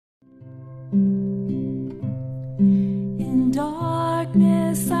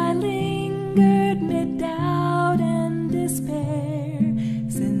darkness I lingered mid doubt and despair.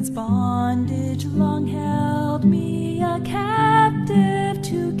 Sin's bondage long held me a captive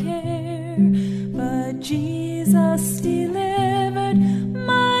to care. But Jesus delivered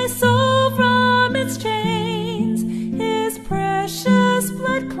my soul from its chains. His precious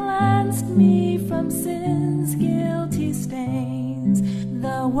blood cleansed me from sin's guilty stains.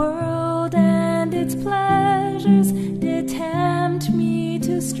 The world and its pleasures did tempt me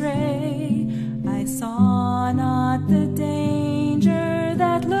to stray. I saw not the danger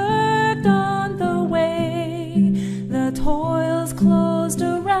that lurked on the way. The toils closed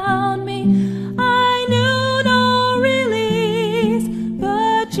around me, I knew no release.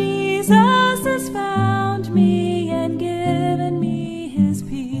 But Jesus has found me and given me his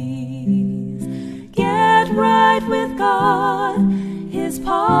peace. Get right with God, his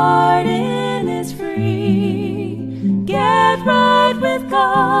pardon is free. Get right with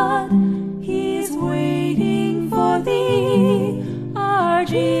God, he's waiting for thee. Our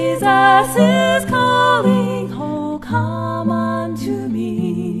Jesus is calling, oh come unto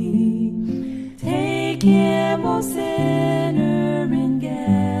me. Take him, O sinner, and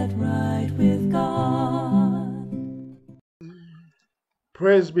get right with God.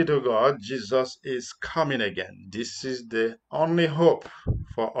 Praise be to God, Jesus is coming again. This is the only hope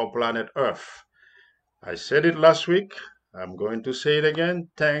for our planet Earth. I said it last week. I'm going to say it again.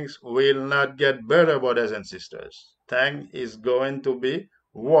 Things will not get better, brothers and sisters. Things is going to be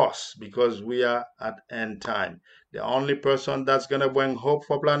worse because we are at end time. The only person that's going to bring hope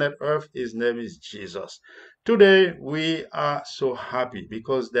for planet Earth, his name is Jesus. Today, we are so happy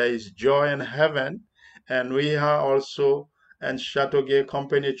because there is joy in heaven, and we are also in Chateauguay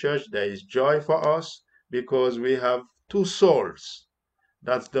Company Church. There is joy for us because we have two souls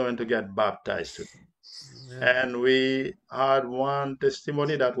that's going to get baptized today. And we had one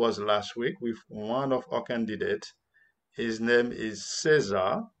testimony that was last week with one of our candidates. His name is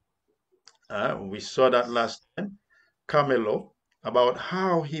Cesar. We saw that last time, Camelo, about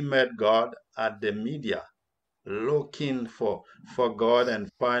how he met God at the media, looking for God, and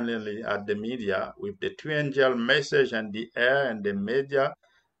finally at the media with the two angel message and the air and the media,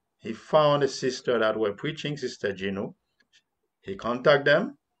 he found a sister that were preaching, Sister Gino. He contacted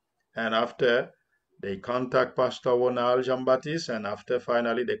them, and after they contact Pastor Ronald Jean-Baptiste, and after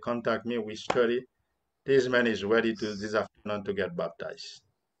finally they contact me, we study. This man is ready to this afternoon to get baptized.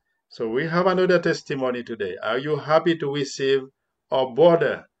 So we have another testimony today. Are you happy to receive our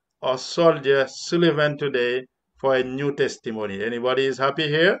brother, our soldier Sullivan today for a new testimony? Anybody is happy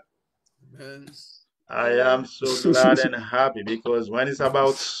here? Amen. I am so glad and happy because when it's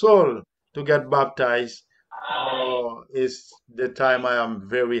about soul to get baptized, oh, it's the time I am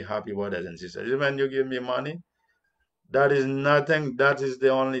very happy, brothers and sisters. Even when you give me money, that is nothing. That is the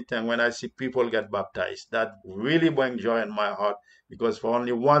only thing when I see people get baptized. That really brings joy in my heart because for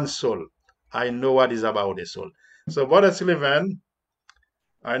only one soul, I know what is about a soul. So, Brother Sullivan,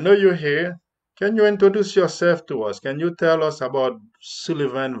 I know you're here. Can you introduce yourself to us? Can you tell us about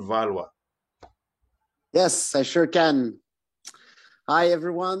Sullivan Valois? Yes, I sure can. Hi,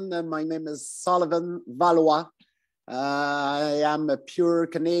 everyone. My name is Sullivan Valois. I am a pure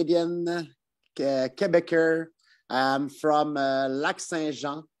Canadian, Quebecer. I'm from Lac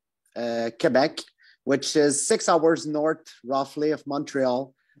Saint-Jean, Quebec, which is 6 hours north, roughly, of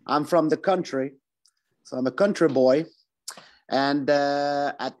Montreal. I'm from the country, so I'm a country boy. And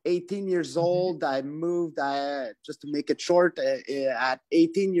at 18 years old, I moved, just to make it short, at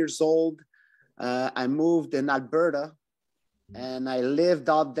 18 years old, I moved in Alberta, and I lived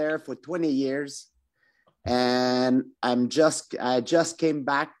out there for 20 years. And I just came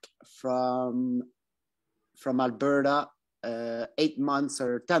back from Alberta 8 months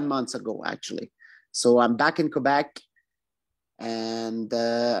or 10 months ago, actually. So I'm back in Quebec, and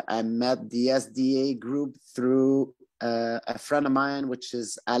I met the SDA group through a friend of mine, which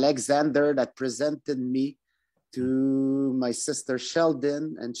is Alexander, that presented me to my sister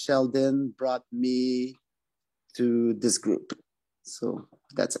Sheldon, and Sheldon brought me to this group. So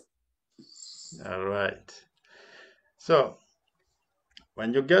that's it. All right. So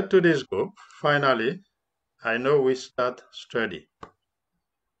when you get to this group, finally, I know we start study.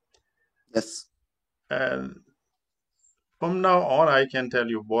 Yes. And from now on, I can tell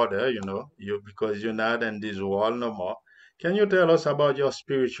you, brother, because you're not in this world no more. Can you tell us about your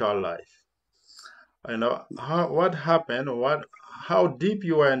spiritual life? What happened, how deep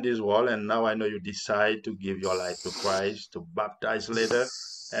you were in this world, and now I know you decide to give your life to Christ, to baptize later.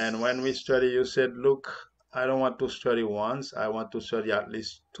 And when we study, you said, look, I don't want to study once. I want to study at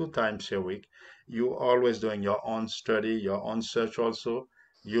least 2 times a week. You always doing your own study, your own search also.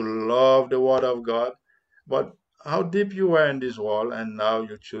 You love the Word of God. But how deep you were in this world, and now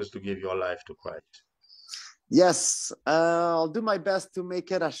you choose to give your life to Christ. Yes, I'll do my best to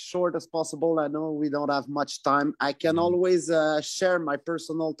make it as short as possible. I know we don't have much time. I can Mhm, always share my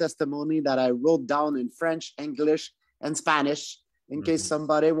personal testimony that I wrote down in French, English, and Spanish in case mhm,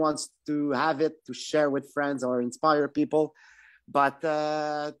 somebody wants to have it to share with friends or inspire people. But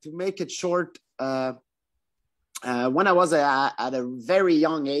to make it short, when I was at a very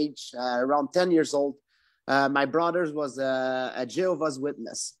young age, around 10 years old, my brother was a Jehovah's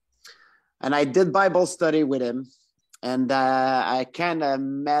Witness. And I did Bible study with him. And I kind of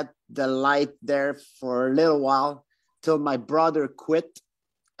met the light there for a little while till my brother quit.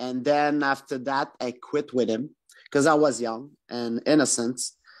 And then after that, I quit with him because I was young and innocent.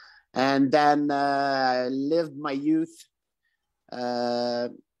 And then I lived my youth uh,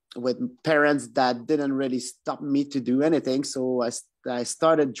 with parents that didn't really stop me to do anything. So I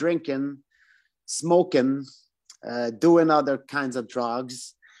started drinking, smoking, doing other kinds of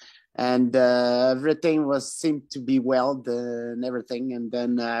drugs, and everything was seemed to be well and everything. And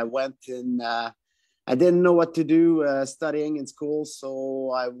then I went and I didn't know what to do studying in school,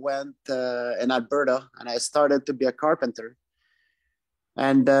 so I went in Alberta and I started to be a carpenter.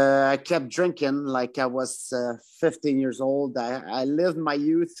 And I kept drinking like I was 15 years old. I lived my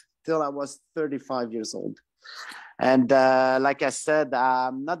youth till I was 35 years old. And like I said,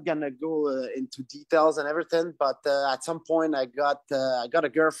 I'm not gonna go into details and everything, but at some point I got a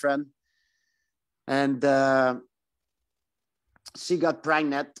girlfriend, and she got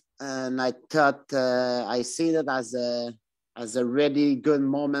pregnant, and I thought I seen it as a really good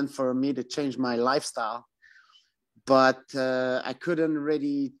moment for me to change my lifestyle, but I couldn't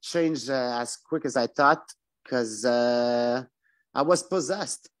really change as quick as I thought because I was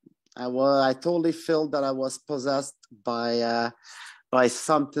possessed. I totally felt that I was possessed by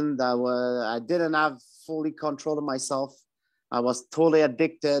something that I didn't have fully control of myself. I was totally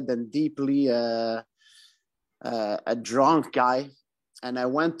addicted and deeply a drunk guy. And I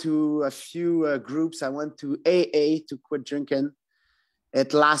went to a few groups. I went to AA to quit drinking.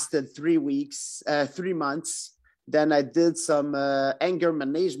 It lasted 3 weeks, 3 months. Then I did some anger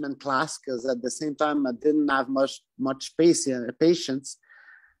management class because at the same time I didn't have much patience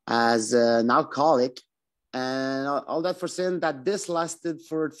as an alcoholic. And all that for saying that this lasted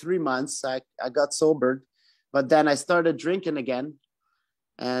for 3 months. I got sobered, but then I started drinking again.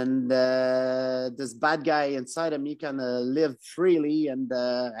 And this bad guy inside of me kind of lived freely, and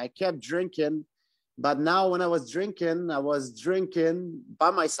I kept drinking. But now when I was drinking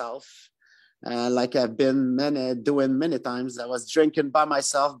by myself, like I've been doing many times. I was drinking by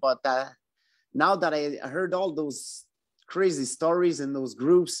myself, but now that I heard all those crazy stories in those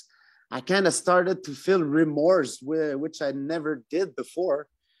groups, I kind of started to feel remorse, which I never did before.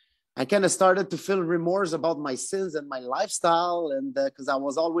 I kind of started to feel remorse about my sins and my lifestyle, and because I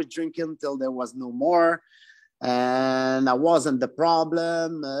was always drinking till there was no more, and I wasn't the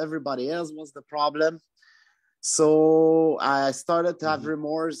problem. Everybody else was the problem. So I started to have mhm.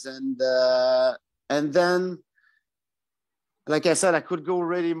 remorse, and then, like I said, I could go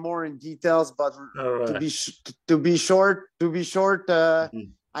really more in details, but All to right. be to be short,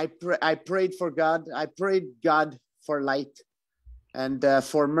 Mhm. I prayed for God. I prayed God for light and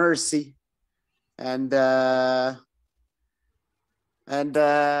for mercy, and yeah,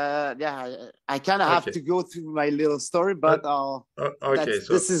 I kind of have Okay. to go through my little story, Uh, but okay.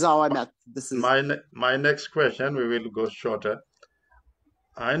 So this is how I my, met. This is my next question, we will go shorter.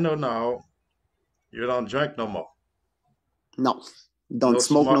 I know now you don't drink no more. no, don't No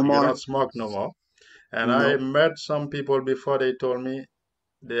smoke no smoke. You more. don't smoke no more. And I No. met some people before they told me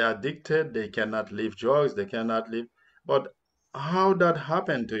they are addicted, they cannot leave drugs, they cannot leave. But how that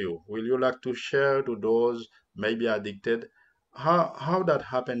happened to you? Will you like to share to those maybe addicted? How that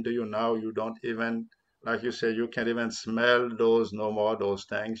happened to you now? You don't even, like you say, you can't even smell those no more, those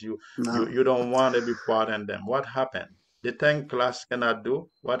things. No. You don't want to be part in them. What happened? The thing class cannot do.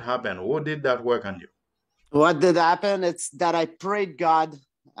 What happened? Who did that work on you? What did happen? It's that I prayed God.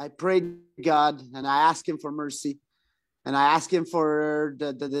 I prayed God, and I asked Him for mercy, and I asked Him for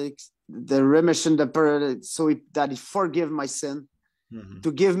the remission, that He forgive my sin, Mhm.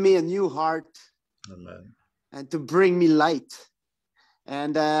 to give me a new heart, Amen. and to bring me light.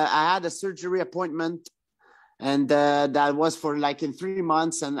 And I had a surgery appointment, and that was for like in 3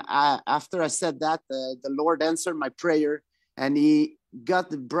 months. And after I said that, the Lord answered my prayer, and He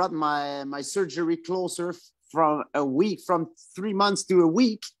brought my surgery closer from 3 months to a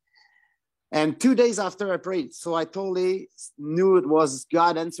week. And 2 days after I prayed, so I totally knew it was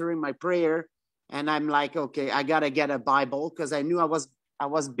God answering my prayer. And I'm like, okay, I gotta get a Bible, because I knew I was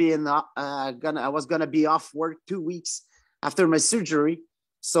gonna be off work 2 weeks after my surgery.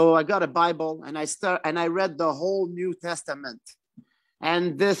 So I got a Bible, and I read the whole New Testament,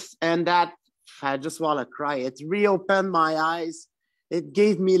 and this and that. I just want to cry. It reopened my eyes. It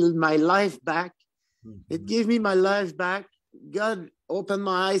gave me my life back. It gave me my life back. God opened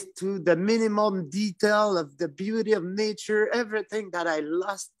my eyes to the minimum detail of the beauty of nature, everything that I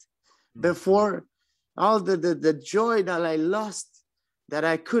lost before, all the joy that I lost, that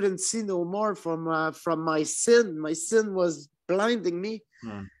I couldn't see no more from my sin. My sin was blinding me,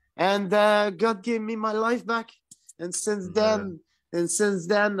 and God gave me my life back. And since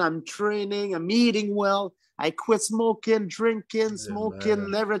then, I'm training. I'm eating well. I quit smoking, drinking,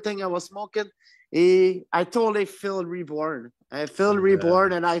 smoking, everything I was smoking. I totally feel reborn. I feel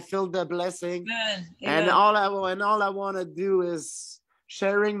reborn, and I feel the blessing. And all I want to do is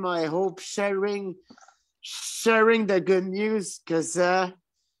sharing my hope, sharing the good news, because I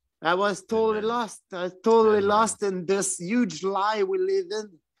was totally lost. I was totally lost in this huge lie we live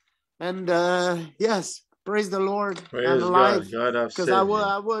in. And yes, praise the Lord. I'm alive. God have Because saved you.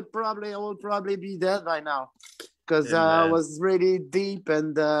 I would probably be dead by now, because I was really deep,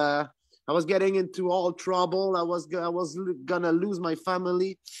 and I was getting into all trouble. I was gonna lose my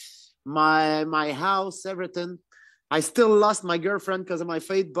family, my house, everything. I still lost my girlfriend because of my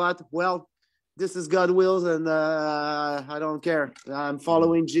faith, but well, this is God's will, and I don't care. I'm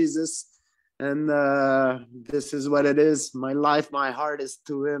following Jesus, and this is what it is. My life, my heart is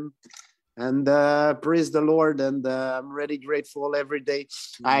to Him, and praise the Lord. And I'm really grateful every day.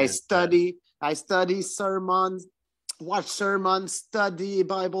 I study sermons, watch sermons, study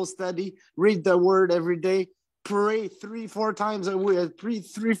Bible study, read the Word every day, pray 3-4 times a week,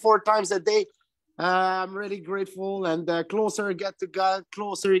 3-4 times a day. I'm really grateful, and closer I get to God,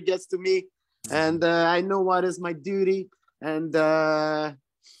 closer He gets to me, and I know what is my duty, and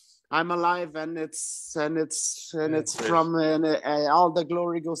I'm alive, and it's from, and all the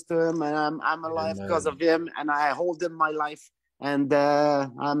glory goes to Him, and I'm alive because of Him, and I hold Him my life, and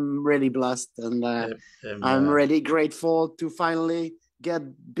I'm really blessed, and I'm really grateful to finally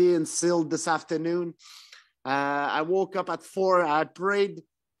being sealed this afternoon. I woke up at 4. I prayed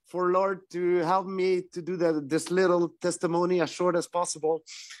for Lord to help me to do this little testimony as short as possible.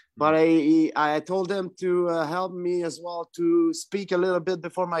 But I told Him to help me as well to speak a little bit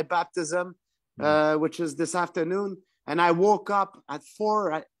before my baptism, which is this afternoon. And I woke up at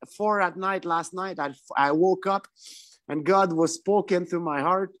 4 at night last night. I woke up, and God was spoken through my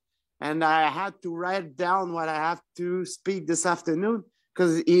heart, and I had to write down what I have to speak this afternoon,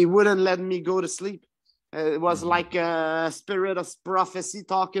 because He wouldn't let me go to sleep. It was like a spirit of prophecy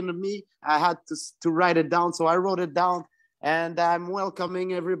talking to me. I had to write it down, so I wrote it down. And I'm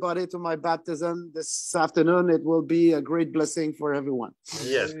welcoming everybody to my baptism this afternoon. It will be a great blessing for everyone.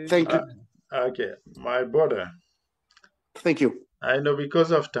 Yes. Thank you. Okay, my brother. Thank you. I know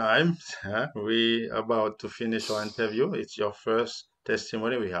because of time, we about to finish our interview. It's your first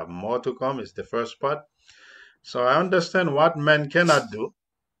testimony. We have more to come. It's the first part. So I understand what man cannot do,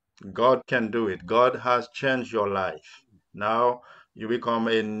 God can do it. God has changed your life. Now you become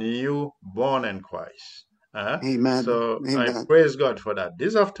a new born in Christ. Amen. So I Amen. praise God for that.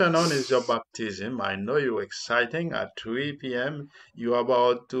 This afternoon is your baptism. I know you're exciting. At 3 p.m., you're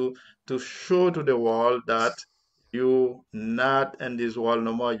about to show to the world that you not in this world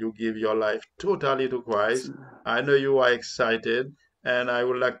no more. You give your life totally to Christ. I know you are excited, and I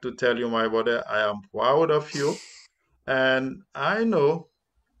would like to tell you, my brother, I am proud of you. And I know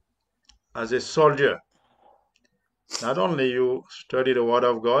as a soldier, not only you study the Word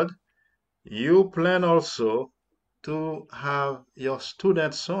of God, you plan also to have your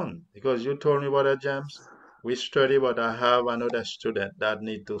student soon, because you told me, Brother James, we study, but I have another student that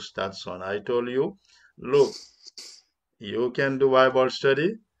need to start soon. I told you, look, you can do Bible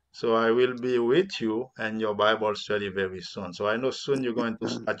study, so I will be with you and your Bible study very soon. So I know soon you're going to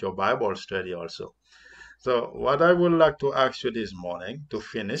start your Bible study also. So what I would like to ask you this morning to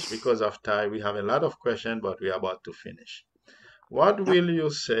finish, because of time, we have a lot of questions, but we are about to finish. What will you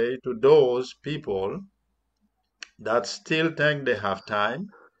say to those people that still think they have time?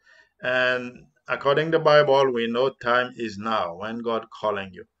 And according to the Bible, we know time is now when God calling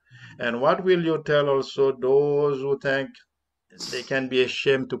you. And what will you tell also those who think they can be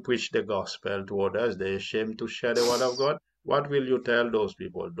ashamed to preach the gospel to others? They're ashamed to share the word of God. What will you tell those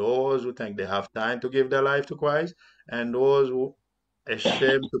people? Those who think they have time to give their life to Christ, and those who are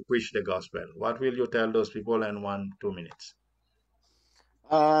ashamed to preach the gospel. What will you tell those people in 1-2 minutes?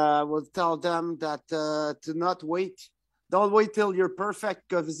 I will tell them that to not wait. Don't wait till you're perfect,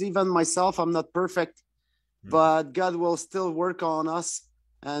 because even myself, I'm not perfect, but God will still work on us.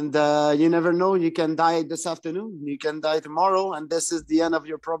 And you never know, you can die this afternoon, you can die tomorrow, and this is the end of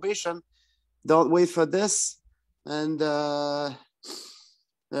your probation. Don't wait for this. And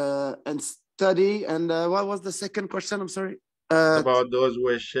study. And what was the second question? I'm sorry. About those who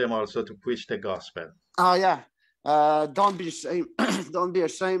are ashamed also to preach the gospel. Oh yeah. Don't be ashamed. Don't be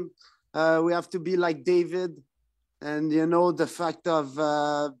ashamed. We have to be like David, and you know the fact of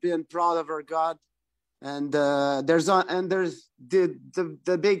being proud of our God. And there's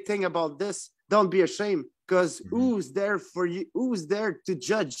the big thing about this. Don't be ashamed, because who's there for you? Who's there to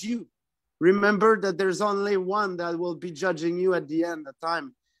judge you? Remember that there's only one that will be judging you at the end of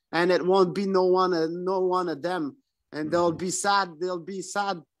time, and it won't be no one of them. And they'll be sad. They'll be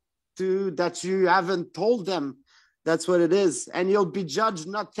sad too that you haven't told them. That's what it is, and you'll be judged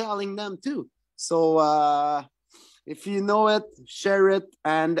not telling them too. So if you know it, share it.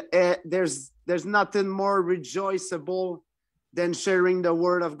 And there's nothing more rejoiceable than sharing the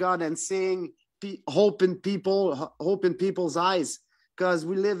word of God and seeing hope in people's eyes, because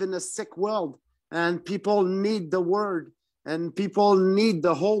we live in a sick world, and people need the word, and people need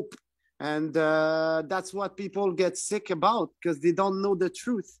the hope. And that's what people get sick about, because they don't know the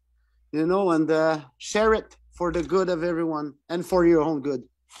truth, and share it for the good of everyone and for your own good.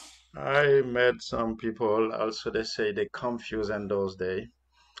 I met some people also, they say they confused in those days.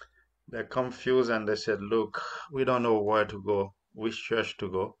 They're confused and they said, look, we don't know where to go, which church to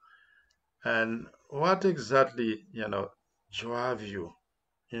go. And what exactly, drive you,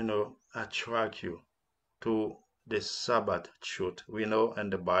 attract you to the Sabbath truth? We know in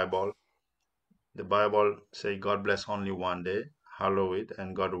the Bible say God bless only one day, hallow it,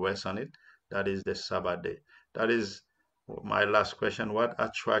 and God rests on it. That is the Sabbath day. That is my last question. What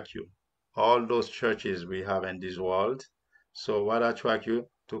attract you? All those churches we have in this world. So what attract you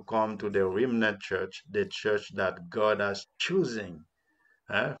to come to the remnant church, the church that God has choosing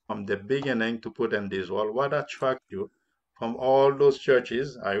from the beginning to put in this world? What attract you from all those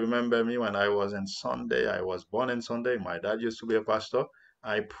churches? I remember me when I was in Sunday. I was born in Sunday. My dad used to be a pastor.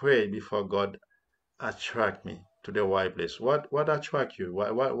 I pray before God attract me to the right place. What attract you?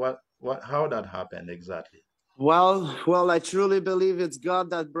 What how that happened exactly? Well, I truly believe it's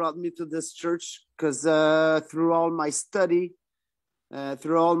God that brought me to this church, because through all my study and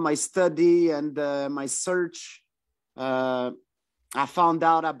my search, uh, I found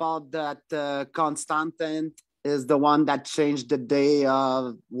out about that Constantine is the one that changed the day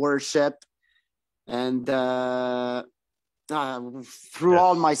of worship. And through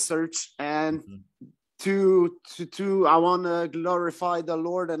all Yes. my search, and Mhm. I want to glorify the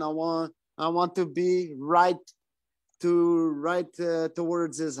Lord, and I want to be right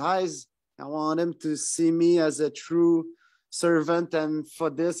towards his eyes. I want him to see me as a true servant, and for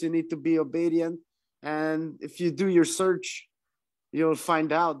this you need to be obedient. And if you do your search, you'll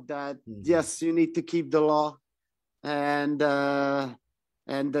find out that Mhm. yes, you need to keep the law, and that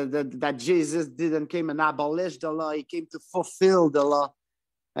Jesus didn't came and abolish the law; he came to fulfill the law.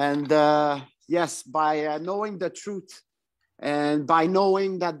 And yes, by knowing the truth, and by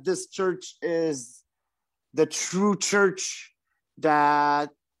knowing that this church is the true church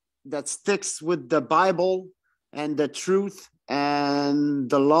that sticks with the Bible and the truth and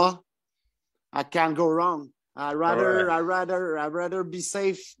the law, I can't go wrong. All right. I rather be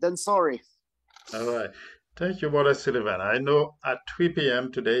safe than sorry. All right. Thank you, Brother Sullivan. I know at 3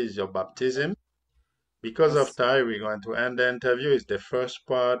 p.m. today is your baptism. Because of Yes. time, we're going to end the interview. It's the first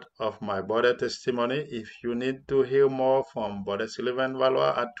part of my brother testimony. If you need to hear more from Brother Sullivan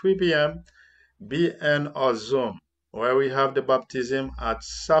Valois at 3 p.m., BN or Zoom, where we have the baptism at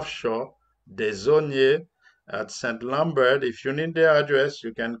South Shore, Desonier, at St. Lambert. If you need the address,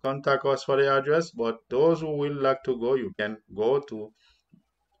 you can contact us for the address. But those who will like to go, you can go to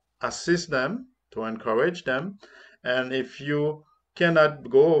assist them, to encourage them. And if you cannot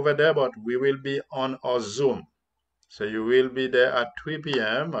go over there, but we will be on our Zoom. So you will be there at 3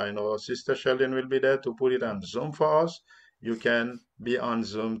 p.m. I know Sister Sheldon will be there to put it on Zoom for us. You can be on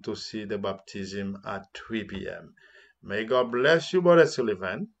Zoom to see the baptism at 3 p.m. May God bless you, Brother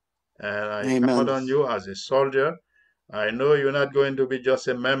Sullivan. And I count Amen. on you as a soldier. I know you're not going to be just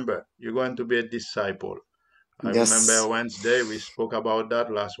a member. You're going to be a disciple. I remember Yes. Wednesday, we spoke about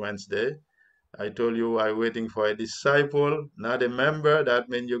that last Wednesday. I told you I'm waiting for a disciple, not a member. That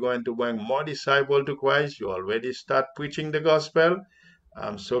means you're going to bring more disciples to Christ. You already start preaching the gospel.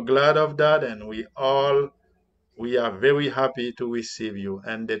 I'm so glad of that, and we are very happy to receive you.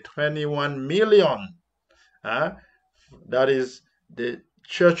 And the 21 million, huh? That is the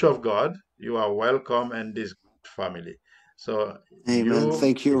Church of God, you are welcome in this family. So Amen.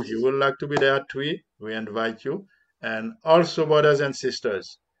 Thank you. if you would like to be there at we invite you. And also, brothers and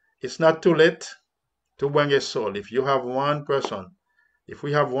sisters, it's not too late to bring a soul. If you have one person, if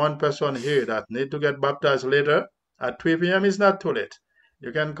we have one person here that need to get baptized later at 3 p.m., it's not too late.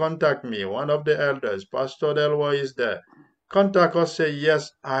 You can contact me, one of the elders. Pastor Delroy is there. Contact us, say, yes,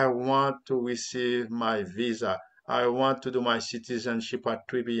 I want to receive my visa. I want to do my citizenship at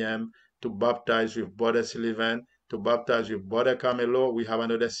 3 p.m. to baptize with Brother Sullivan, to baptize with Brother Camelo. We have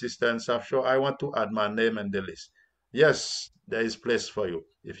another sister in South Shore. I want to add my name in the list. Yes, there is place for you.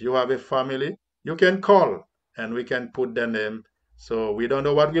 If you have a family, you can call and we can put the name. So we don't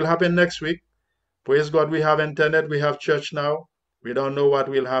know what will happen next week. Praise God, we have internet, we have church now. We don't know what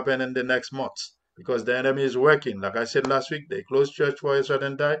will happen in the next months because the enemy is working. Like I said last week, they closed church for a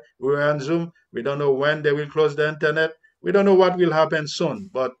certain time. We were on Zoom. We don't know when they will close the internet. We don't know what will happen soon.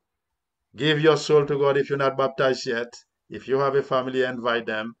 But give your soul to God if you're not baptized yet. If you have a family, invite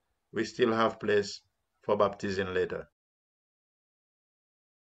them. We still have place for baptism later.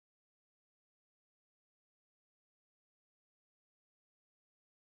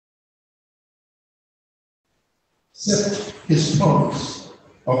 Accept his promise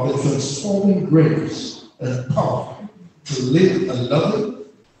of the transforming grace and power to live a loving,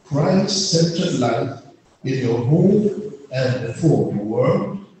 Christ-centered life in your home and before the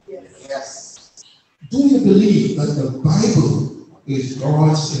world? Yes. Do you believe that the Bible is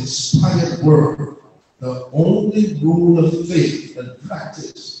God's inspired word, the only rule of faith and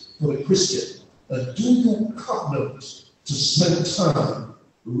practice for the Christian? And do you covenant to spend time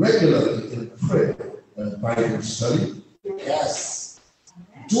regularly in prayer and Bible study? Yes.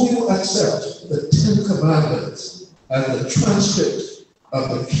 Do you accept the 10 Commandments as the transcript of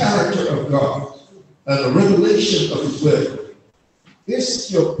the character of God and a revelation of His will? Is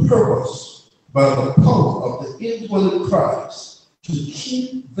it your purpose by the power of the indwelling Christ to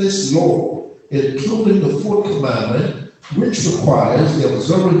keep this law, including the 4th commandment, which requires the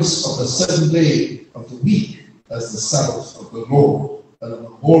observance of the 7th day of the week as the Sabbath of the Lord and a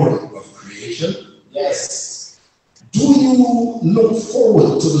memorial of creation? Yes. Do you look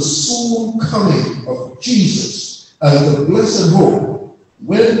forward to the soon coming of Jesus as the blessed hope,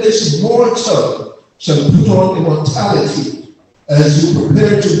 when this mortal shall put on immortality as you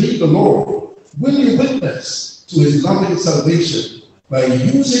prepare to meet the Lord? Will you witness to his loving salvation by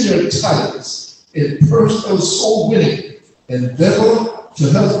using your talents in personal soul winning, endeavor to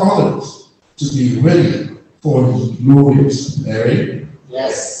help others to be ready for his glorious appearing?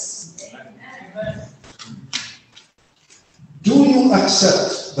 Yes. Do you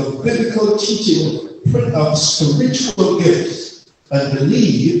accept the biblical teaching of spiritual gifts and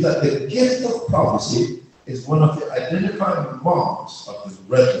believe that the gift of prophecy is one of the identifying marks of the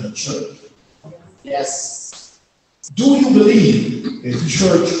Brethren Church? Yes. Do you believe in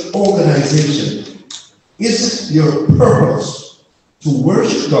church organization? Is it your purpose to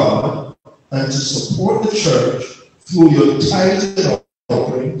worship God and to support the church through your tithes and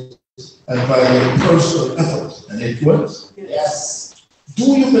offerings and by your personal efforts and influence? Yes. Do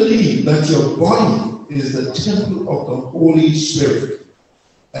you believe that your body is the temple of the Holy Spirit?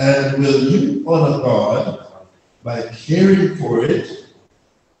 And will you honor God by caring for it,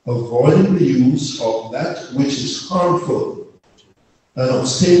 avoiding the use of that which is harmful, and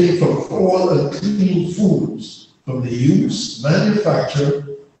abstaining from all unclean foods, from the use,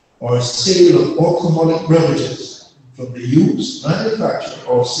 manufacture, or sale of alcoholic beverages, from the use, manufacture,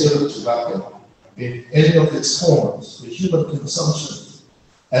 or sale of tobacco in any of its forms for human consumption,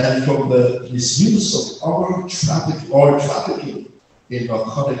 and from the misuse of our trafficking in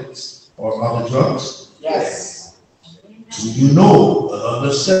narcotics or other drugs? Yes. Do you know and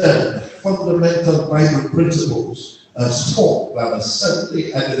understand fundamental Bible principles as taught by the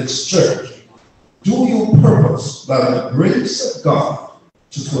Seventh-day Adventist Church? Do you purpose by the grace of God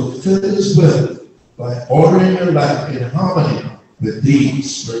to fulfill His will by ordering your life in harmony with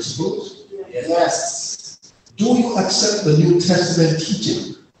these principles? Yes. Do you accept the New Testament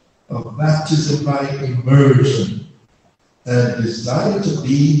teaching of baptism by immersion and desire to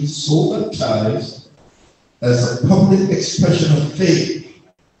be so baptized as a public expression of faith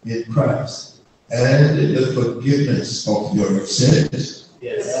in Christ and in the forgiveness of your sins?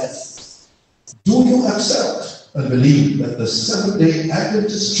 Yes. Do you accept and believe that the Seventh-day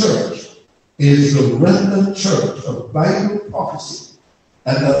Adventist Church is the remnant church of Bible prophecy,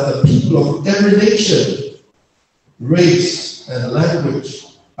 and that the people of every nation, race, and language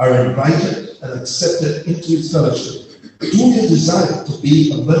are invited and accepted into its fellowship? Do you desire to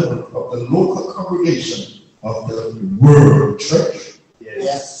be a member of the local congregation of the World Church?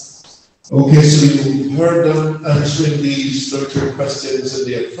 Yes. Okay, so you heard them answering these 13 questions in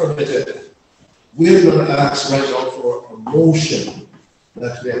the affirmative. We're going to ask right now for a motion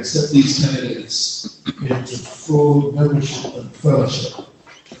that we accept these candidates into full membership and fellowship.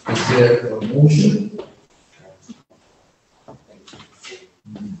 Is there a motion?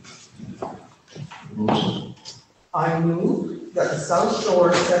 I move that the South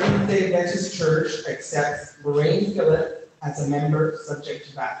Shore Seventh-day Adventist Church accepts Lorraine Phillip as a member subject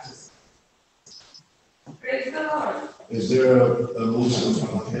to baptism. Praise the Lord. Is there a motion?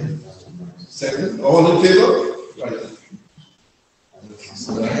 Okay. Second, all in favor? Right.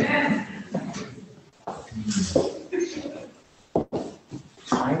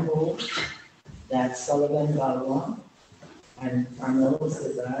 I move that Sullivan Valois and Carmelo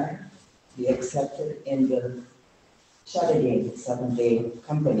Cesar be accepted in the Chevalier Seventh-day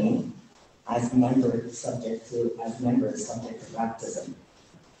Company as members subject to baptism.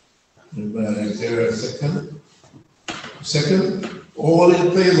 Is there a second? Second, all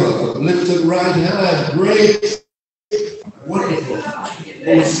in favor? Lifted right hand. Great. Wonderful.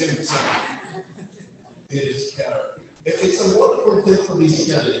 All same side. It is carried. It's a wonderful thing for these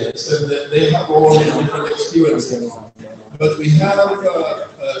candidates, and they have all different experiences. But we have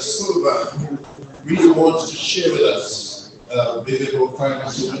Sullivan who really wants to share with us. Maybe we'll find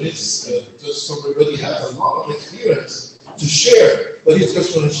a few minutes, just so everybody has a lot of experience to share. But he's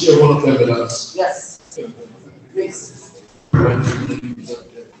just going to share one of them with us. Yes. Please.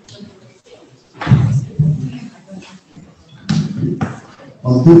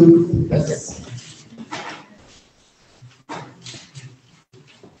 Yes.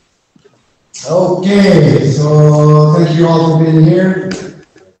 Okay, so thank you all for being here.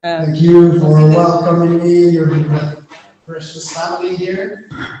 Thank you for welcoming me, your precious family here.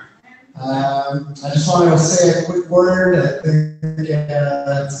 I just want to say a quick word. I think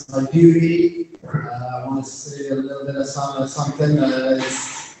it's my duty. I want to say a little bit of something.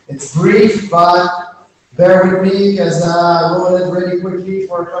 It's brief, but bear with me because I wrote it really quickly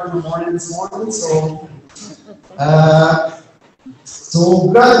for a couple of morning this morning. So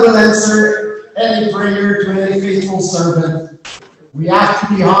God will answer any prayer to any faithful servant. We have to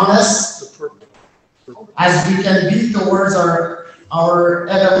be honest as we can be towards our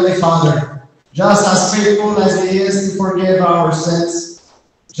Heavenly Father. Just as faithful as He is to forgive our sins,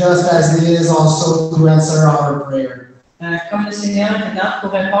 just as He is also to answer our prayer. Comme le Seigneur est là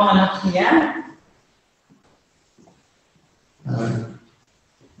pour répondre à notre prière.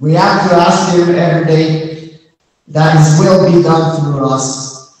 We have to ask Him every day that His will be done through us.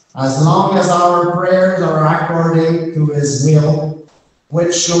 As long as our prayers are according to His will,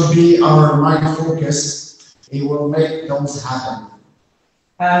 which should be our mind focus, He will make those happen.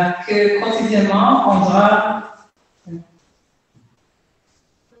 Que quotidiennement, on doit...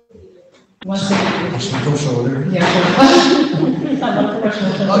 Moi, c'est...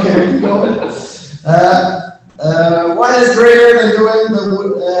 Okay, go. What is greater than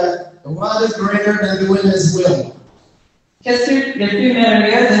doing His will? Qu'est-ce que le plus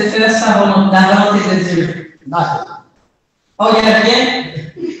merveilleux de faire sa volonté, la volonté de Dieu? Nothing. Oh, il n'y a rien.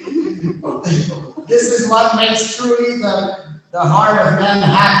 This is what makes truly the heart of man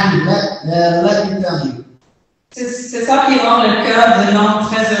happy. Let me tell you. C'est ça qui rend le cœur de l'homme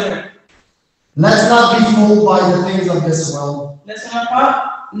très heureux. Let's not be fooled by the things of this world.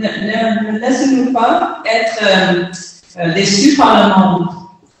 Ne laissez-nous pas être déçus par le monde.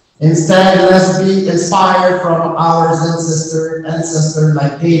 Instead, let's be inspired from our ancestor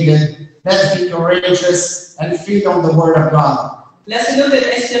like David. Let's be courageous and feed on the Word of God. Laissez-nous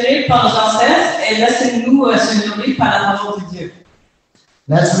être inspirés par nos ancêtres et laissez-nous se nourrir par la parole de Dieu.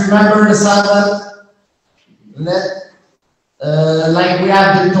 Let's remember the Sabbath, like we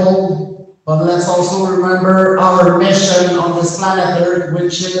have been told, but let's also remember our mission on this planet Earth,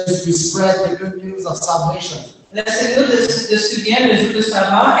 which is to spread the good news of salvation. Laissez-nous de souvenir le jour de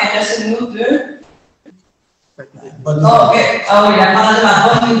sabbat et laissez-nous de... Oh, okay. Oh, il a parlé de la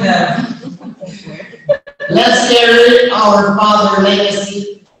bonne nouvelle. Let's carry our Father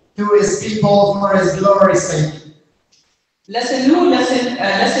legacy to His people for His glory's sake. Laissez-nous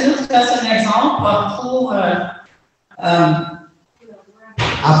faire un exemple pour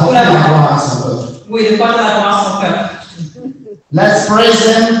Apporter la gloire à son peuple. Oui, de porter la gloire à son peuple. Let's praise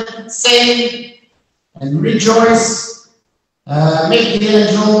Him, sing, and rejoice, make the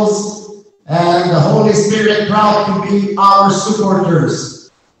angels and the Holy Spirit proud to be our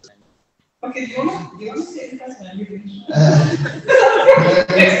supporters. Okay, do you want to say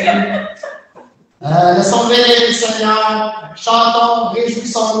Laissons bénir le Seigneur, chantons,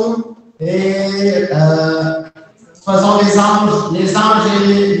 réjouissons-nous et faisons les anges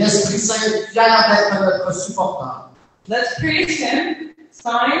et l'Esprit Saint fiers d'être notre supporteur. Let's praise Him,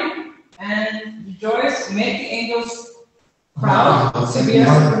 sign, and rejoice, make the angels proud to be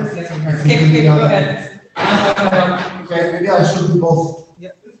our supporters. Okay, go ahead. Okay, maybe I should do both.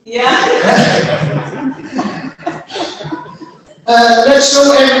 Yeah. Let's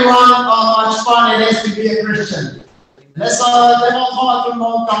show everyone how much fun it is to be a Christian. Démontrons à tout le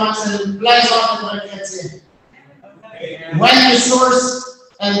monde comment c'est plaisant d'être un chrétien. When you source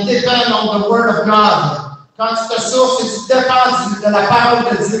and depend on the Word of God, quand tu te sources et tu dépends de la parole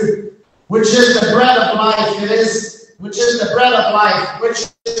de Dieu, which is the bread of life, which is the bread of life, which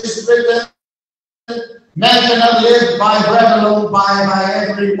is written, man cannot live by bread alone, by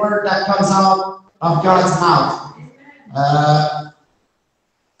every word that comes out of God's mouth.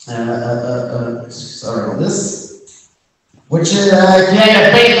 Sorry about this. Which is, qui est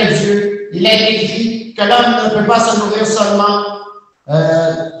le pain de Dieu. Il est écrit que l'homme ne peut pas se nourrir seulement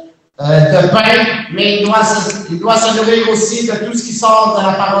de pain, mais il doit se nourrir aussi de tout ce qui sort de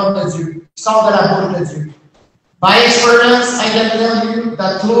la parole de Dieu, qui sort de la bouche de Dieu. By experience, I can tell you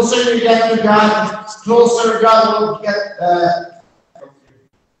that closer you get to God, closer God will get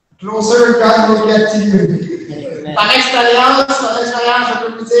to you. Par expérience, je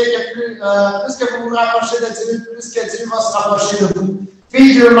peux vous dire que plus que vous vous rapprochez de Dieu, plus que Dieu va se rapprocher de vous.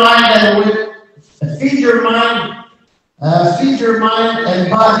 Feed your mind and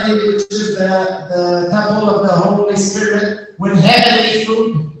body, which is the temple of the Holy Spirit, with heavenly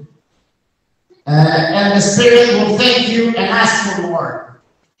food. And the Spirit will thank you and ask for more.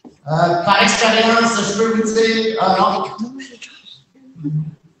 Par expérience, je peux vous dire,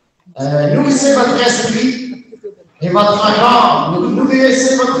 nourrissez votre esprit et votre corps.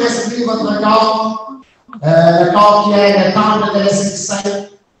 Nourrissez votre esprit et votre corps. Le corps qui est le temple de l'Esprit Saint.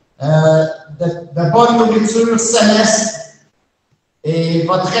 De bonne nourriture céleste. Et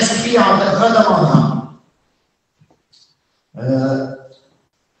votre esprit en redemandant.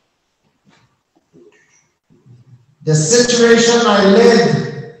 The situation I lived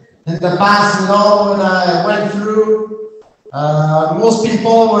in the past, what I went through, most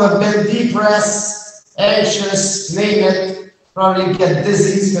people would have been depressed, anxious, name it, probably get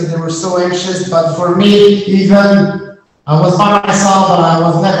dizzy because they were so anxious. But for me, even, I was by myself, but I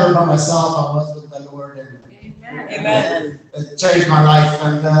was never by myself. I was with the Lord. And Amen. It changed my life.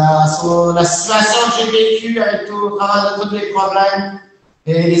 And so, la situation que j'ai vécue avec au travers de tous les problèmes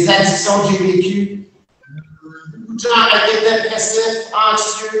et les addictions que j'ai vécues, beaucoup de gens étaient dépressifs,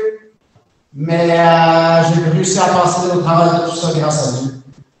 anxieux, mais j'ai réussi à passer au travers de tout ça grâce à Dieu.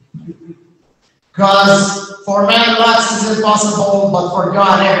 Because for man lots is impossible, but for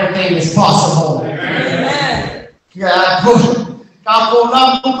God everything is possible. Amen. Quand pour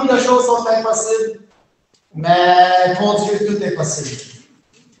l'homme beaucoup de choses sont impossibles, mais pour Dieu tout est possible.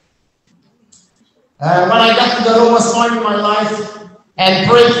 When I got to the lowest point in my life and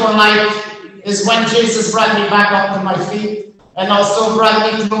prayed for life is when Jesus brought me back up to my feet and also brought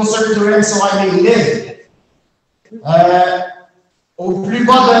me closer to Him so I may live. Au plus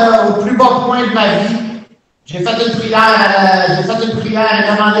bas point de ma vie, j'ai fait une prière et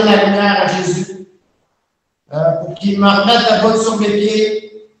demandé la lumière à Jésus pour qu'il me remette debout sur mes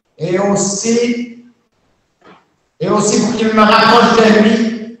pieds et aussi pour qu'il me rapproche de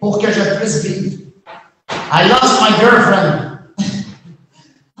lui pour que je puisse vivre. I lost my girlfriend.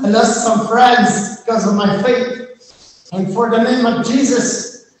 I lost some friends because of my faith and for the name of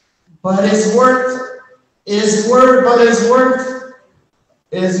Jesus. But it's worth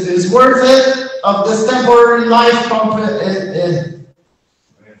it of this temporary life.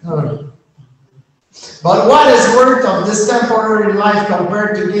 But what is worth of this temporary life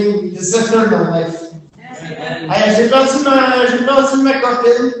compared to being this eternal life? J'ai perdu ma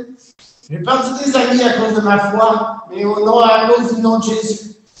copine, j'ai perdu des amis à cause de ma foi, mais à cause du nom de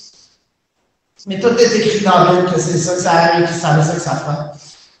Jésus. Mais tout est écrit dans la Bible que c'est ça que ça arrive, que ça fait ça fait.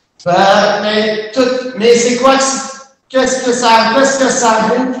 Mais c'est quoi? Qu'est-ce que ça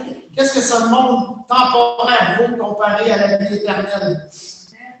vaut? Qu'est-ce que ce monde temporaire vaut comparé à la vie éternelle?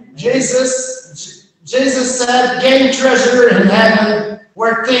 Jesus said, gain treasure in heaven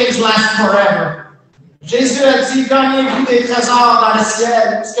where things last forever. Jésus a dit, gagnez-vous des trésors dans le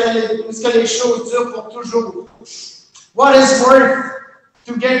ciel, où ce que les choses durent pour toujours. What is worth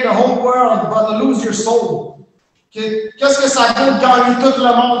to gain the whole world but lose your soul? Qu'est-ce que ça vaut de gagner tout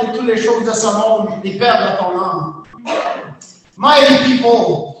le monde et toutes les choses de ce monde et perdre ton âme? Mighty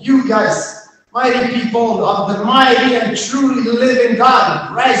people, you guys, mighty people of the mighty and truly living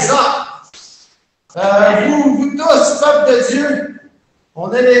God, rise up. Vous tous, peuple de Dieu,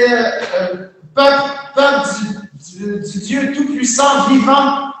 on est les peuple du Dieu tout-puissant,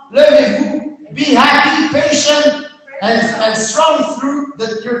 vivant. Levez-vous. Be happy, patient, and strong through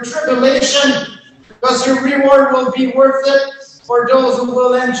your tribulation, because your reward will be worth it for those who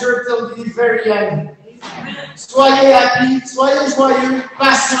will endure till the very end. Soyez happy, soyez joyeux,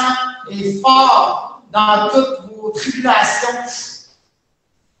 patients et forts dans toutes vos tribulations,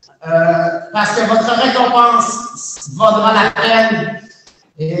 parce que votre récompense vaudra la peine.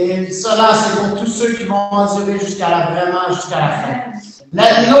 Et cela, c'est pour tous ceux qui vont endurer jusqu'à la fin.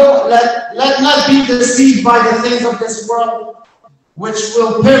 Let not be deceived by the things of this world, which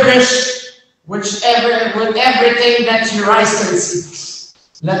will perish, with everything that your eyes can see.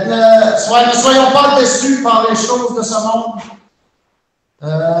 Ne soyons pas déçus par les choses de ce monde.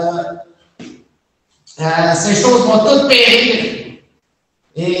 Ces choses vont toutes périr,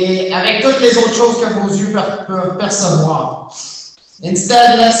 et avec toutes les autres choses que vos yeux peuvent percevoir.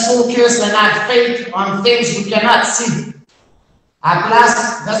 Instead, let's focus and have faith on things we cannot see. À la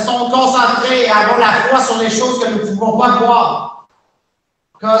place, restons concentrés et avons la foi sur les choses que nous ne pouvons pas voir.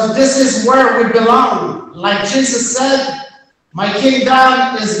 Because this is where we belong. Like Jesus said, my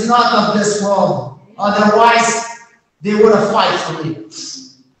kingdom is not of this world. Otherwise, they would have fought for me.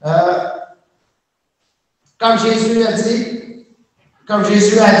 Comme Jésus a dit,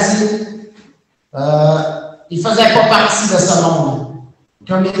 il ne faisait pas partie de ce monde.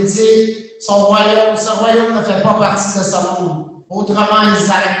 Comme il dit, ce royaume ne fait pas partie de ce monde. Autrement,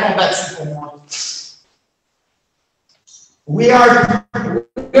 ils allaient combattre pour moi. We are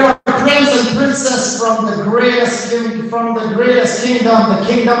prince and princess from the greatest kingdom, the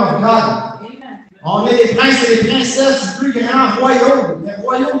kingdom of God. Amen. On est les princes et les princesses du plus grand royaume, le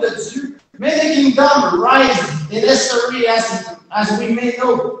royaume de Dieu. Many kingdoms rise in history as we may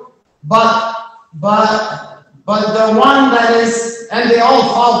know, but the one that is, and they all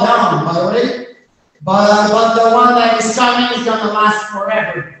fall down, by the way, but the one that is coming is going to last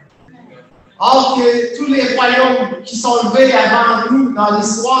forever. Or que tous les royaumes qui sont levés avant nous dans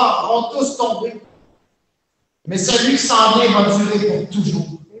l'histoire vont tous tomber. Mais celui qui s'en vient va durer pour toujours.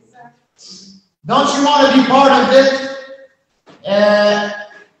 Don't you want to be part of it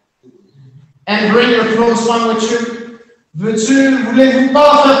and bring your close one with you? Voulez-vous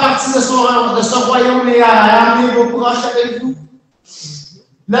pas faire partie de ce royaume et amener vos proches avec vous?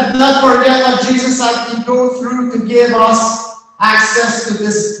 Let not forget what Jesus had to go through to give us access to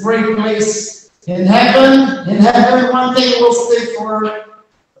this great place in heaven. In heaven, one thing will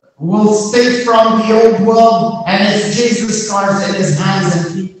stay from the old world, and it's Jesus Christ in his hands and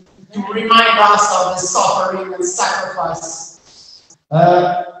feet to remind us of his suffering and sacrifice.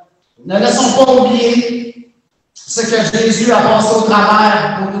 Ne laissons pas oublier ce que Jésus a passé au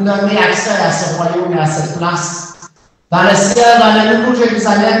travers pour nous donner accès à ce royaume et à cette place. Dans le ciel, dans le Nouveau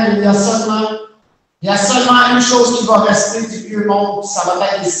Jérusalem, il y a seulement une chose qui va rester du vieux monde, ça va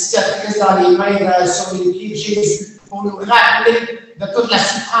être des cicatrices dans les mains, sur les pieds de Jésus, pour nous rappeler de toute la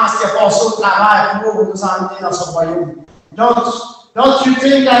souffrance qui a passé au travers pour nous emmener dans ce royaume. Don't you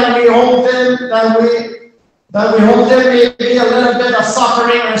think that we hold them maybe a little bit of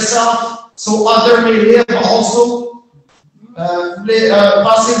suffering ourselves so others may live also?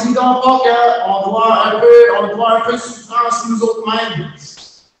 Pensez-vous donc pas qu'on doit un peu de souffrance nous autres mêmes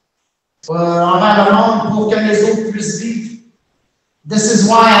envers le monde pour que les autres puissent vivre? This is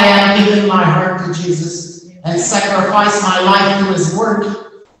why I am giving my heart to Jesus and sacrifice my life to his work,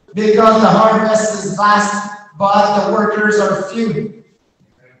 because the harvest is vast, but the workers are few.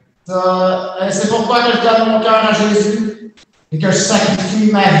 C'est pourquoi que je donne mon cœur à Jésus et que je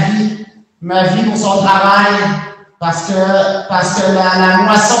sacrifie ma vie pour son travail. Parce que la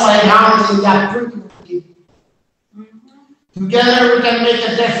moisson est grande et il y a peu de. Together we can make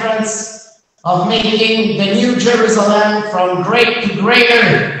a difference of making the New Jerusalem from great to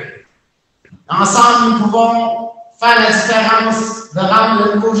greater. Ensemble, nous pouvons faire la différence de rendre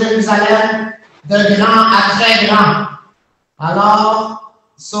le Nouveau Jérusalem de grand à très grand. Alors,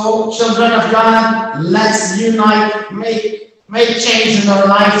 so children of God, let's unite, make change in our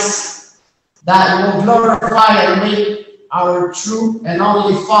lives that will glorify and make our true and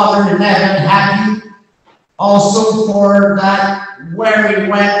only Father in heaven happy. Also for that where we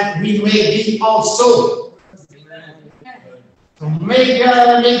went, we may be also. So may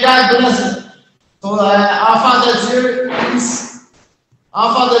God bless you. So,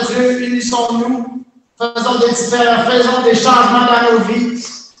 enfants de Dieu, unissons-nous, faisons des changements dans nos vies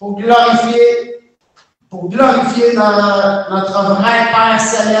pour glorifier notre vrai Père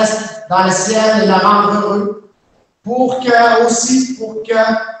céleste dans le ciel et la rendre heureux, pour que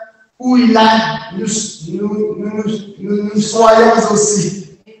où il est, nous soyons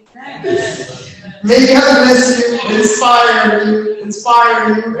aussi. May God bless you, inspire you,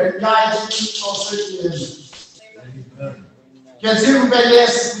 and guide you tout ce qui est. Que Dieu vous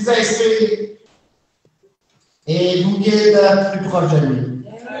bénisse, vous inspire et vous guide plus proche de lui.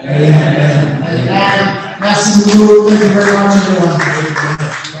 Amen. Merci beaucoup. Thank you very much, everyone.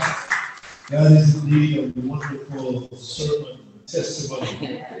 That is indeed a wonderful sermon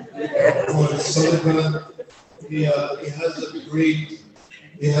testimony. For Sullivan, he has some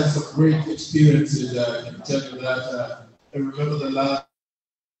great experiences. I can tell you that. I remember the last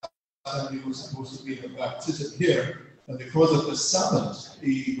time he was supposed to be in a baptism here, and because of the Sabbath,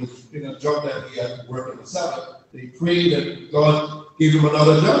 he was in a job that he had to work on the Sabbath. He prayed that God gave him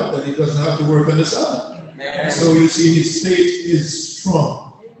another job that he doesn't have to work on the Sabbath. So you see, his faith is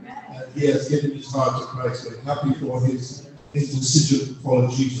strong, and he has given his heart to Christ. We're happy for his decision to follow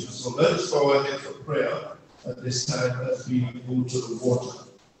Jesus. So let us go ahead for prayer at this time as we go to the water.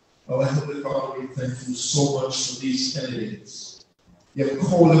 Our Heavenly Father, we thank you so much for these candidates. You have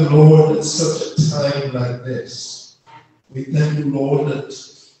called them, Lord, at such a time like this. We thank you, Lord, that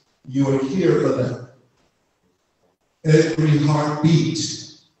you are here for them. Every heartbeat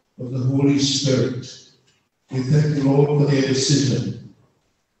of the Holy Spirit. We thank you, Lord, for their decision.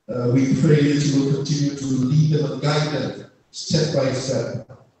 We pray that you will continue to lead them and guide them step by step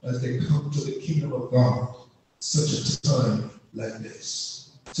as they come to the kingdom of God, such a time like this.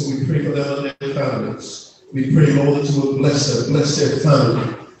 So we pray for them and their families. We pray, Lord, that you will bless them, bless their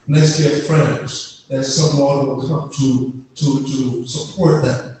family, bless their friends, that someone will come to support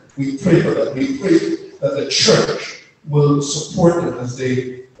them. We pray for them. We pray that the church will support them as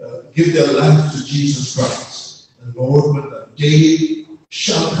they give their life to Jesus Christ. And Lord, when the day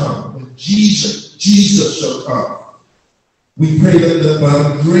shall come, when Jesus shall come, we pray that by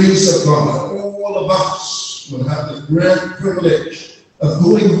the grace of God, all of us will have the grand privilege of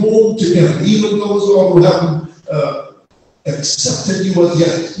going home together, even those who haven't accepted you as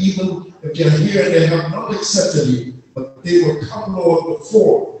yet, even if they're here and they have not accepted you, but they will come, Lord,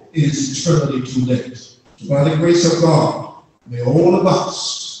 before it is eternally too late. So by the grace of God, may all of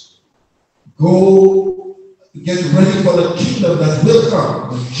us go get ready for the kingdom that will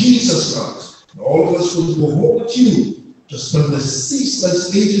come when Jesus comes. And all of us will go home with you to spend the ceaseless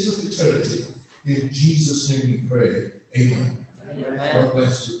ages of eternity. In Jesus' name we pray. Amen. Amen. God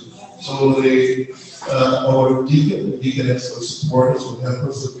bless you. So our deacon, the deaconess will support us, will help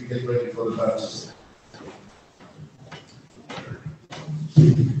us as we get ready for the baptism.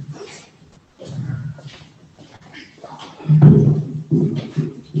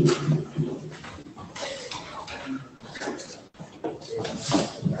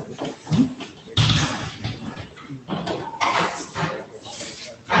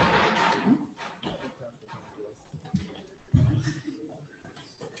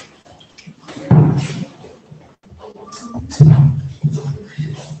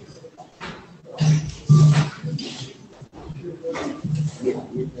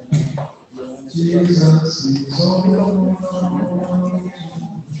 Jesus is all.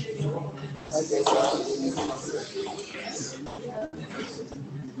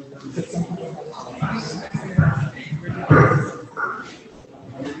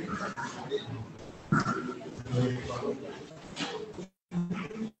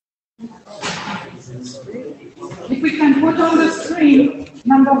 If we can put on the screen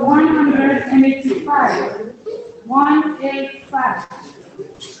number 185. 185.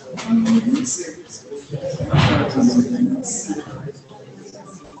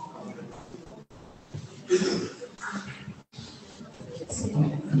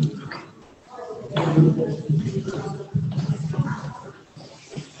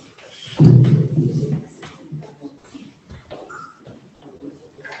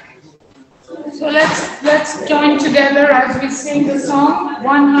 So let's join together as we sing the song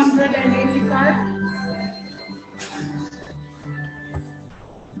 185.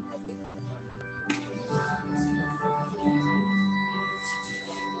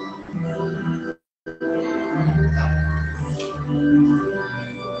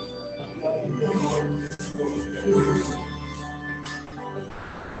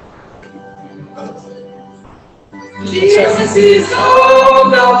 Jesus is all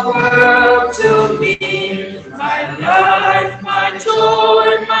the world to me, my life, my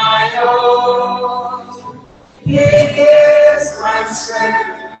joy, my all. He is my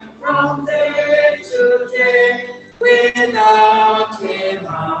strength from day to day. Without him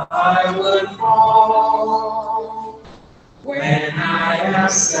I would fall. When I am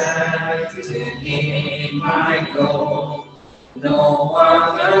sad, to him I go. No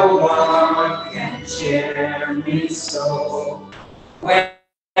other one can cheer me so. When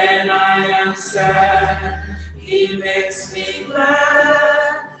I am sad,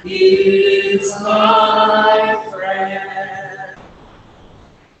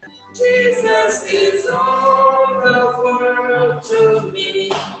 Jesus is all the world to me,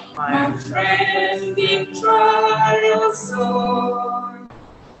 my friend in trials sore.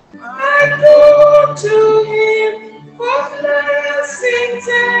 I go to him for blessings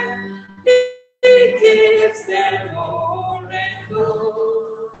and he gives them more and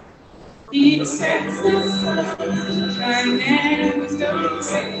more. He sets the sunshine and the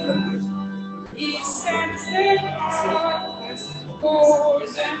rain. He sends the harvest, gold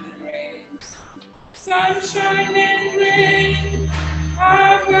and grain. Sunshine and rain,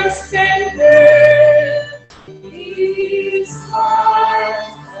 harvest and rain. He's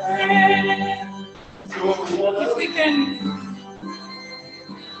my friend. If we can.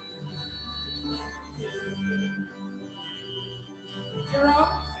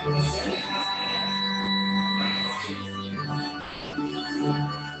 Jerome?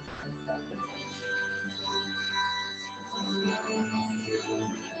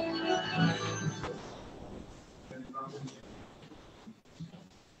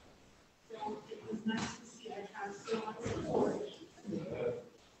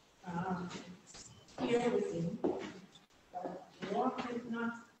 Here with him, but walk is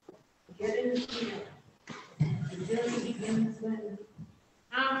not getting here. The journey begins when,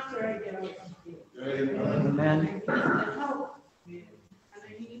 after I get out of here. Amen. I need help, and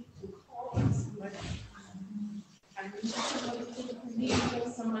I need to call on somebody. I need somebody to meet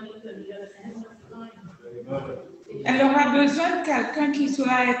with somebody to the other end of the line. Elle aura besoin de quelqu'un qui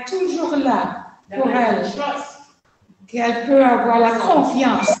soit toujours là pour elle, qu'elle peut avoir la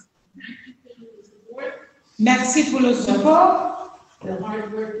confiance. Merci pour le support. The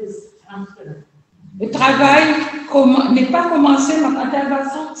hard work is after. Le travail n'est pas commencé, mais quand elle va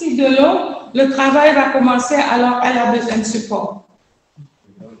sortir de l'eau, le travail va commencer, alors elle a besoin de support.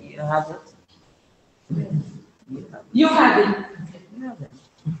 You have it. You have it.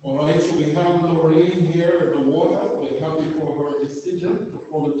 All right, so we have Lorraine here in the water. We're happy for her decision to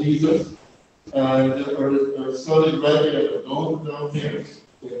follow Jesus. And her son is right here, the daughter down here.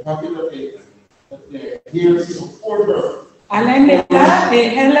 We're happy that they're here to support her. Alain est là et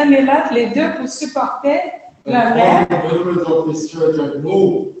Helen est là, les deux pour supporter leur mère. And all the members of this church I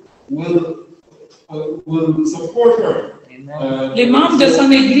know will support her. Les membres de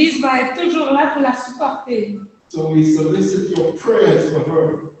son église vont être toujours là pour la supporter. So we solicit your prayers for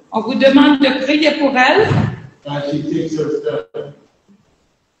her On vous demande de prier pour elle. as she takes her step.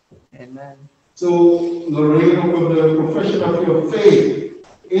 Amen. So, Lorraine, with the profession of your faith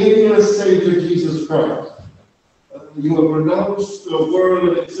in your Savior Jesus Christ, you have renounced the world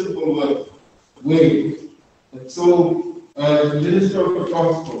in its simple way. And so, as minister of the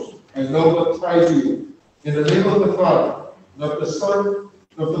gospel, I now baptize you in the name of the Father, of the Son,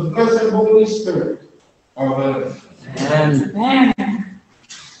 of the blessed Holy Spirit. Amen. Amen. Amen.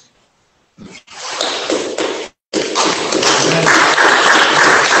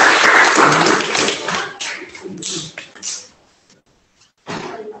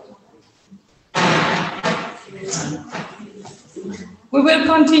 We will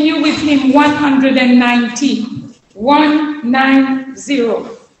continue with hymn 190. 190.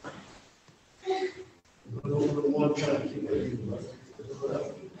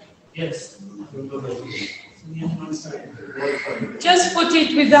 Yes. Just put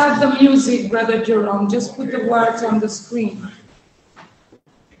it without the music, Brother Jerome. Just put the words on the screen.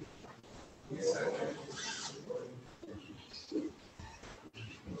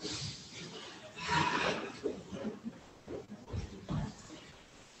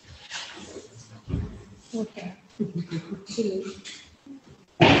 Okay.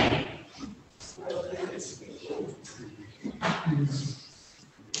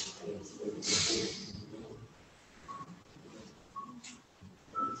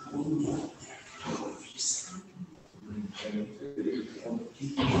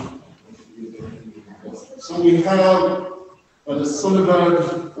 So we have the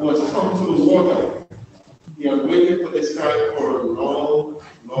Sullivan who has come to the water. He has waited for this guy for a long,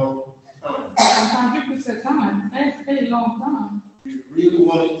 long time. Entendu pour ce temps, un très très longtemps. He really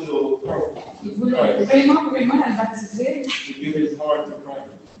wanted to Il voulait vraiment la baptiser, give his heart to Christ.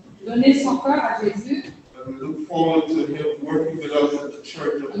 donner son cœur à Jésus. And we look forward to him working with us at the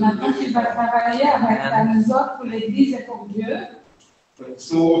church of the Maintenant qu'il va travailler avec nous autres pour l'Église et pour Dieu. And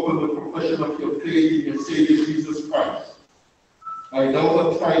so, upon the profession of your faith in your Savior Jesus Christ, I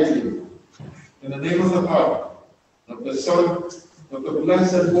now baptize you in the name of the Father, of the Son, of the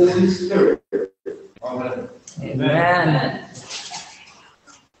blessed Holy Spirit. Amen. Amen.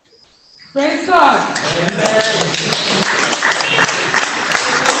 Praise God.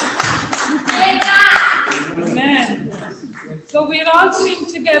 Amen. So we'll all sing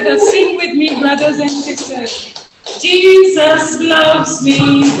together. Sing with me, brothers and sisters. Jesus loves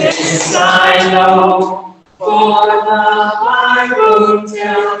me, this I know, for the Bible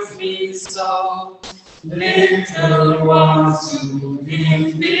tells me so. Little ones to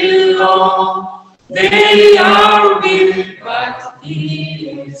him belong, they are weak, but he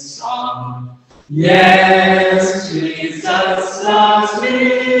is strong. Yes, Jesus loves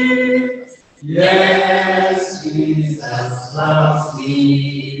me. Yes, Jesus loves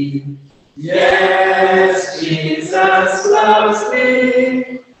me. Yes, Jesus loves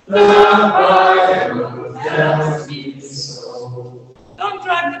me. The Bible tells me so. Don't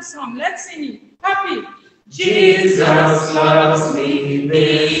drag the song. Let's sing it. Happy. Jesus loves me,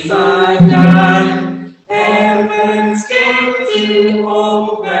 this I know. Heaven's gate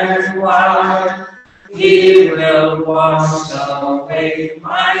open wide. He will wash away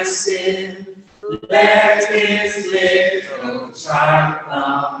my sin. Let his little child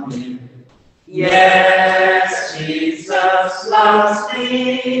come in. Yes, Jesus loves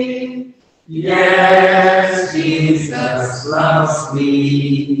me. Yes, Jesus loves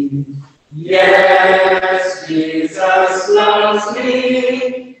me. Yes, Jesus loves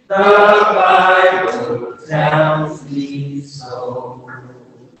me. The Bible tells me so.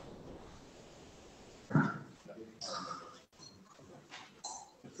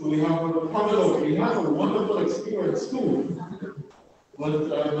 So we have a wonderful experience too. But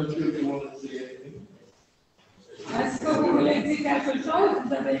I'm not sure if you want to say anything. Est-ce que vous voulez dire quelque chose?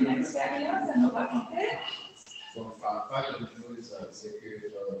 Vous avez une expérience à nous raconter? Bon, pas de chose, c'est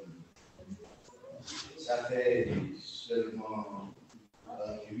que ça fait seulement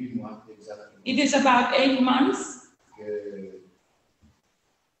 8 mois exactement. It is about 8 months. Que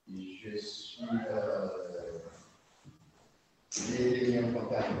je suis j'ai été en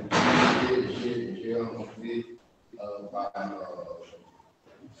contact, j'ai rencontré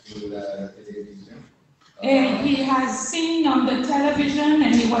sur la télévision. He has seen on the television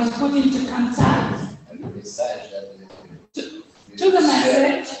and he was put into contact to the message.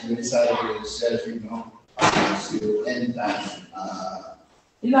 Le message de Serge Hugon sur End Time.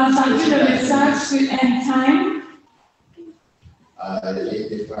 Il a entendu le message sur End Time. J'ai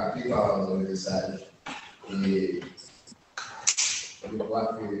été frappé par le message et je crois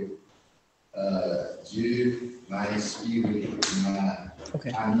que Dieu m'a inspiré,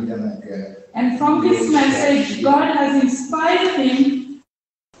 m'a mis dans mon cœur. And from this message, God has inspired him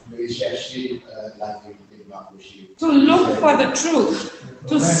to look for the truth,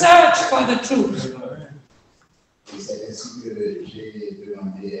 to search for the truth. Et c'est ainsi que j'ai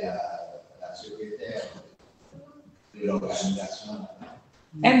demandé à la secrétaire de l'organisation.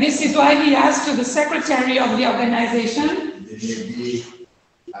 And this is why he asked to the secretary of the organization de m'aider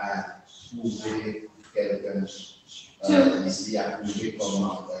à trouver quelqu'un ici à trouver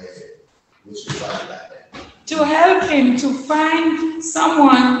comment recevoir la terre. To help him to find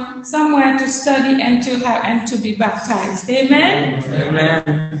someone somewhere to study and to be baptized. Amen.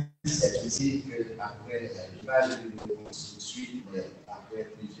 Amen. C'est ici que après, je vais aller tout de suite, mais après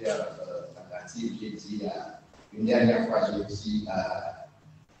plusieurs tentatives, j'ai dit une dernière fois, j'ai dit à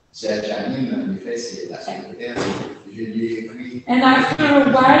Serge Janine, en effet, c'est la secrétaire, je lui ai écrit. And after a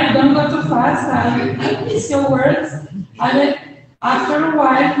while, don't go too fast, I miss your words. After a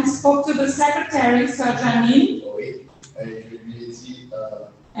while, he spoke to the secretary, Sir Janine. Oui, je lui ai dit.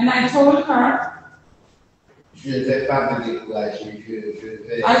 And I told her, je ne vais pas me décourager, je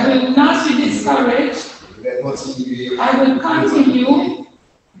vais. I will not be discouraged. Je vais continuer. I will continue.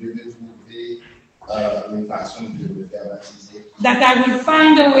 Je vais trouver une façon de me faire baptiser. That I will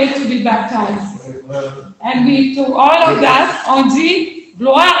find a way to be baptized. And we, to all of that, on dit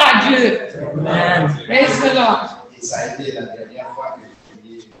gloire à Dieu. Amen. Praise the Lord. Et ça a été la dernière fois que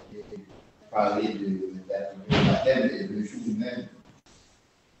j'ai parlé de baptême et le jour même,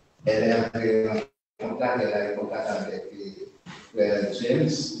 elle est entrée en contact, elle a eu contact avec frère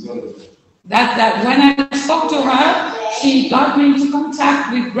James. That when I spoke to her, she got me into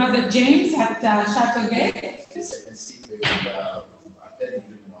contact with Brother James at Chateaugay.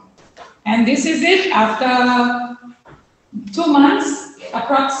 And this is it, after 2 months,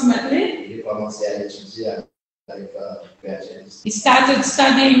 approximately. He started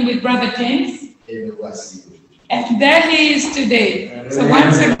studying with Brother James. And there he is today. So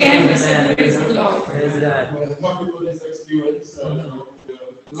once again, we say praise the Lord. Praise God. This experience,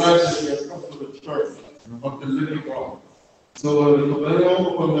 glad that he has come to the church of the living God. So,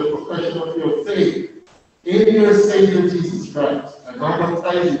 on the profession of your faith in your Savior Jesus Christ, I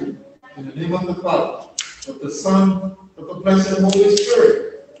baptize you in the name of the Father, of the Son, of the blessed Holy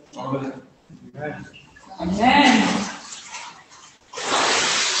Spirit. Amen. Amen.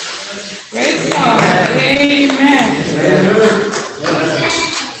 Praise God. Amen.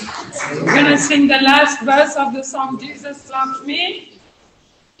 We're going to sing the last verse of the song, Jesus Loves Me.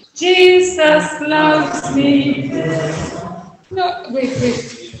 Jesus loves me. No,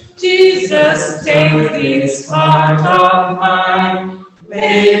 wait. Jesus, take this heart of mine,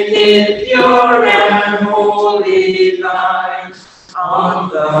 make it pure and holy light. On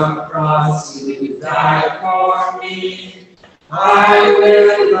the cross you died for me. I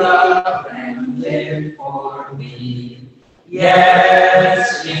will love and live for thee.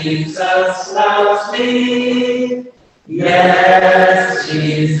 Yes, Jesus loves me. Yes,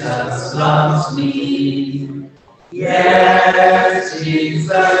 Jesus loves me. Yes,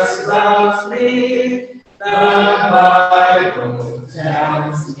 Jesus loves me. The Bible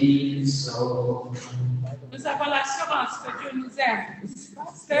tells me so. Nous avons l'assurance que Dieu nous aime,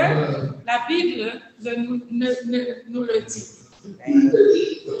 parce que la Bible nous le dit.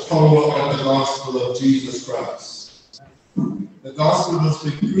 The power of the gospel of Jesus Christ. The gospel must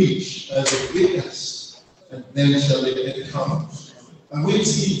be preached as a witness, and then shall it come. And we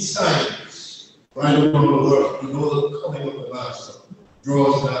see signs right around the world. We know the coming of the Master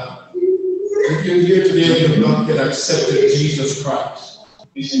draws now. If you're here today and you've not yet accepted Jesus Christ,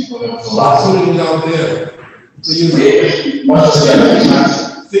 stop putting it out there. So you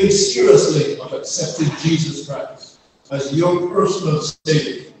think seriously of accepting Jesus Christ as your personal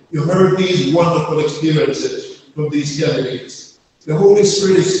Savior. You heard these wonderful experiences from these candidates. The Holy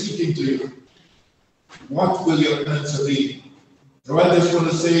Spirit is speaking to you. What will your answer be? So I just want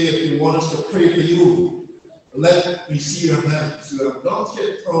to say, if you want us to pray for you, let me see your hands. You have not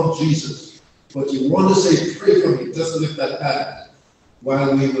yet found Jesus, but you want to say, pray for me. Just lift that hand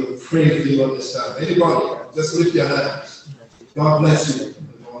while we will pray for you on this time. Anybody, just lift your hands. God bless you.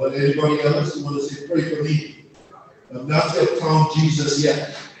 Or anybody else who want to say, pray for me. I've not yet found Jesus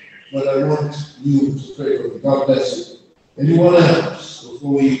yet, but I want you to pray for me. God bless you. Anyone else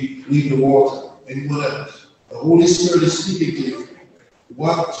before we leave the water? Anyone else? The Holy Spirit is speaking to you.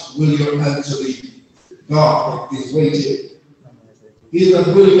 What will your answer be? God is waiting. He is not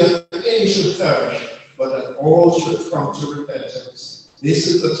willing that any should perish, but that all should come to repentance. This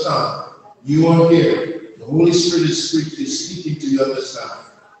is the time. You are here. The Holy Spirit is speaking to you at this time.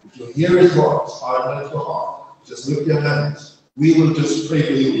 If you hear His voice, harden not your heart. Just lift your hands. We will just pray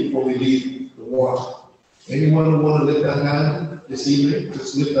for you before we leave the water. Anyone who want to lift that hand this evening,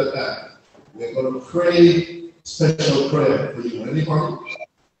 just lift that hand. We're going to pray special prayer for you. Anybody?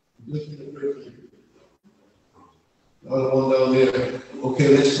 Lifting the prayer for you. Another one down there. Okay,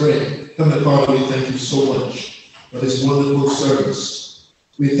 let's pray. Heavenly Father, we thank you so much for this wonderful service.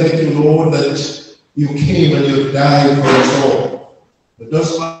 We thank you, Lord, that you came and you died for us all. It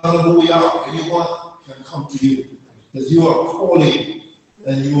doesn't matter who we are. Anyone can come to you because you are calling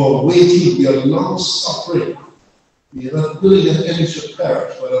and you are waiting. You are long-suffering. You are not willing that any should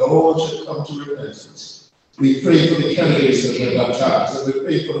perish, but that all should come to repentance. We pray for the candidates that are baptized, and we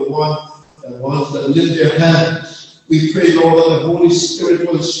pray for the ones that lift their hands. We pray, Lord, that the Holy Spirit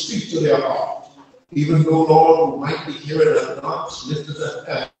will speak to their heart. Even though, Lord, who might be hearing and not lifted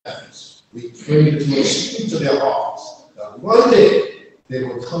their hands, we pray that you will speak to their hearts. That one day they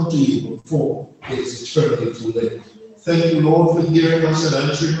will come to you before it is eternity too late. Thank you, Lord, for hearing us and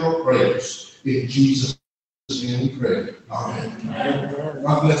answering our prayers. In Jesus' name we pray. Amen.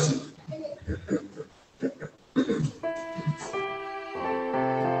 God bless you.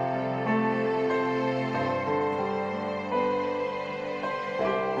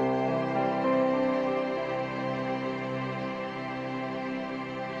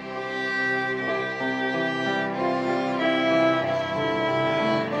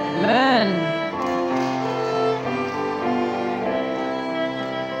 Amen.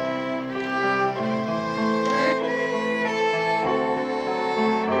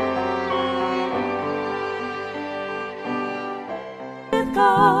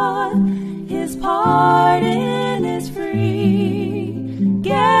 God, His pardon is free.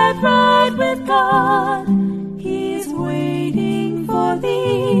 Get right with God, He's waiting for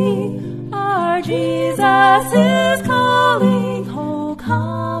thee. Our Jesus is calling, oh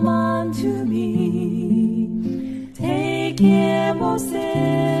come unto me. Take Him, O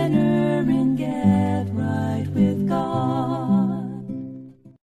sinner.